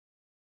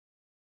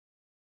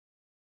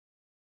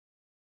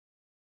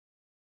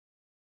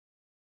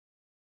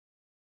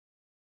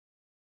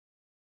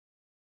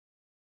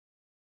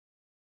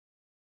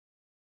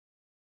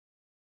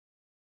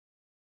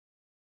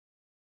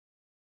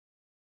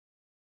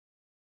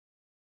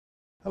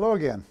Hello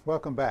again,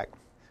 welcome back.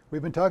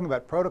 We've been talking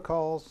about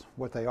protocols,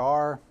 what they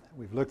are.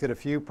 We've looked at a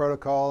few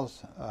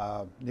protocols,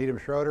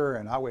 Needham-Schroeder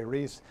and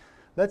Otway-Reese.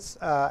 Let's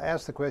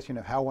ask the question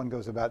of how one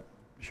goes about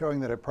showing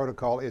that a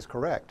protocol is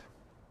correct.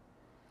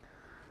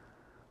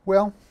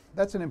 Well,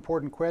 that's an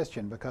important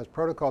question because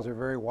protocols are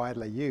very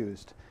widely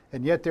used.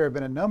 And yet there have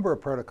been a number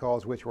of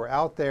protocols which were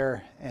out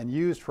there and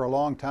used for a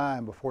long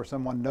time before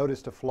someone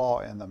noticed a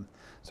flaw in them.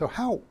 So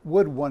how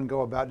would one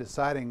go about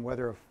deciding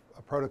whether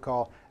a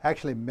protocol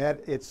actually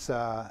met its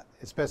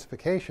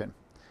specification?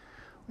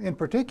 In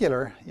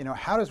particular,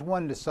 how does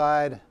one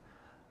decide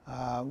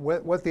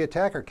what the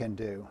attacker can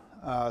do?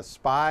 A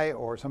spy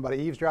or somebody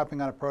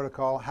eavesdropping on a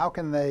protocol, how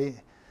can they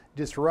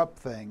disrupt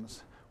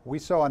things? We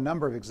saw a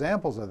number of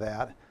examples of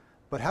that,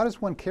 but how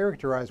does one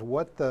characterize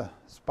what the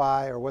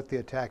spy or what the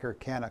attacker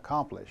can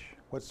accomplish?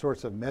 What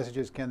sorts of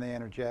messages can they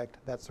interject?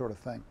 That sort of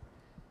thing.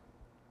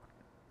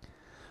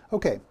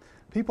 Okay.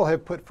 People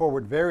have put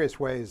forward various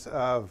ways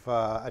of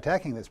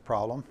attacking this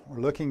problem.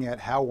 We're looking at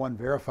how one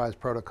verifies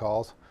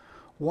protocols.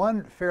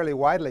 One fairly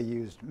widely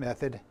used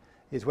method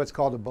is what's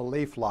called a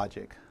belief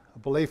logic. A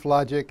belief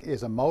logic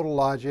is a modal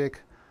logic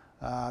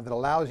that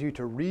allows you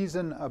to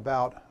reason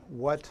about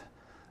what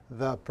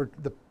the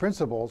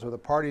principals or the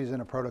parties in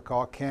a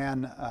protocol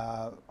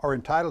are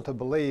entitled to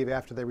believe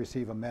after they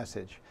receive a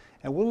message.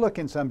 And we'll look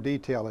in some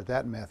detail at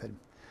that method.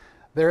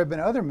 There have been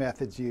other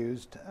methods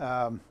used.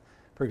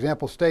 For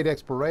example, state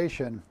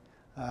exploration,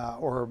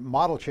 or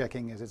model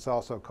checking as it's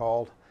also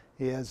called,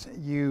 is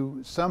you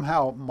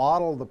somehow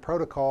model the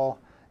protocol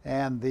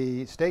and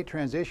the state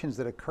transitions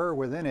that occur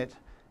within it,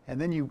 and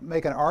then you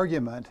make an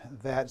argument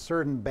that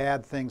certain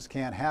bad things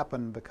can't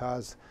happen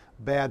because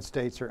bad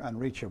states are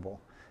unreachable.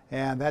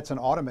 And that's an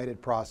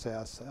automated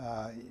process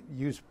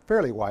used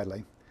fairly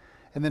widely.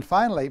 And then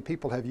finally,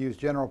 people have used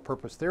general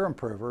purpose theorem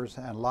provers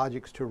and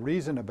logics to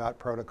reason about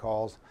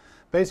protocols,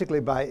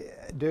 basically by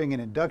doing an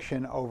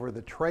induction over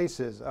the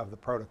traces of the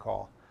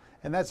protocol.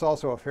 And that's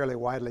also a fairly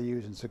widely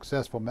used and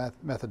successful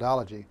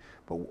methodology.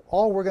 But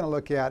all we're going to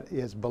look at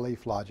is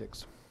belief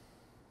logics.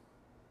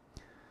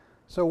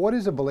 So what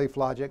is a belief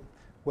logic?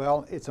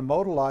 Well, it's a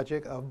modal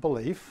logic of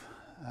belief.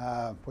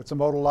 What's a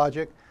modal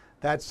logic?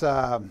 That's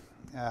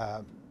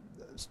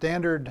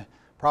standard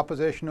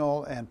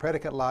propositional and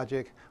predicate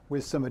logic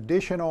with some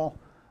additional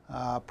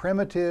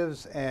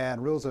primitives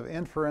and rules of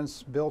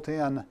inference built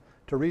in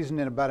to reason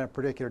about a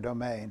particular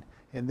domain,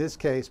 in this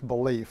case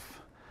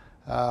belief.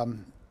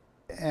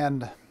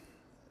 And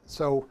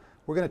so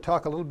we're going to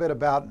talk a little bit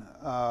about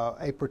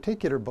a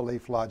particular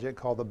belief logic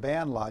called the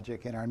band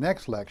logic in our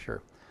next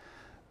lecture.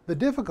 The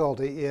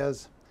difficulty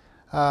is,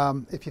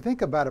 if you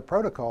think about a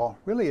protocol,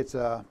 really it's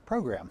a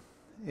program.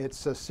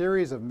 It's a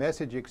series of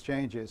message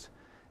exchanges.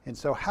 And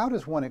so how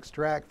does one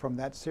extract from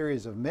that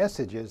series of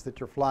messages that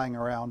you're flying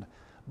around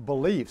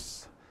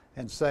beliefs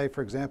and say,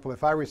 for example,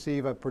 if I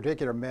receive a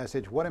particular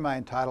message, what am I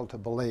entitled to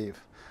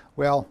believe?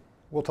 Well,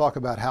 we'll talk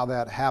about how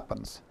that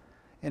happens.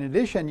 In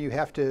addition, you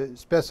have to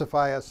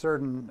specify a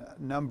certain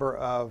number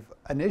of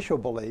initial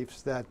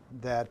beliefs that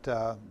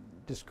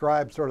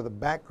describe sort of the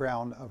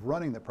background of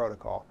running the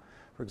protocol.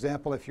 For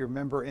example, if you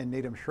remember in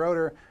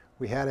Needham-Schroeder,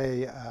 we had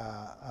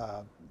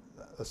a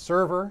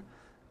server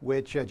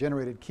which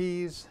generated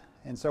keys.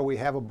 And so we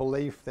have a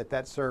belief that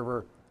that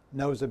server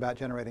knows about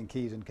generating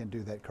keys and can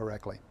do that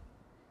correctly.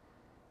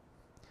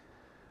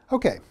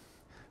 Okay,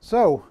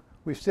 so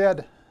we've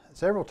said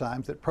several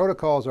times that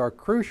protocols are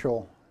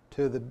crucial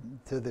to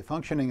the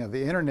functioning of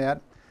the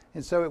internet,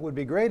 and so it would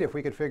be great if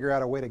we could figure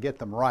out a way to get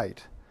them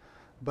right.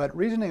 But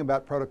reasoning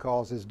about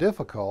protocols is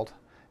difficult,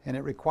 and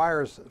it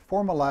requires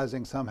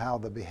formalizing somehow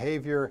the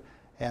behavior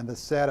and the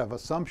set of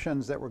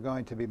assumptions that we're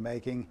going to be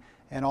making,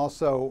 and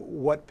also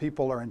what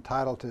people are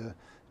entitled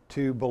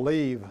to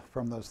believe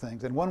from those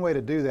things. And one way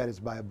to do that is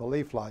by a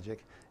belief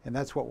logic, and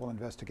that's what we'll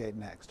investigate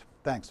next.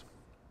 Thanks.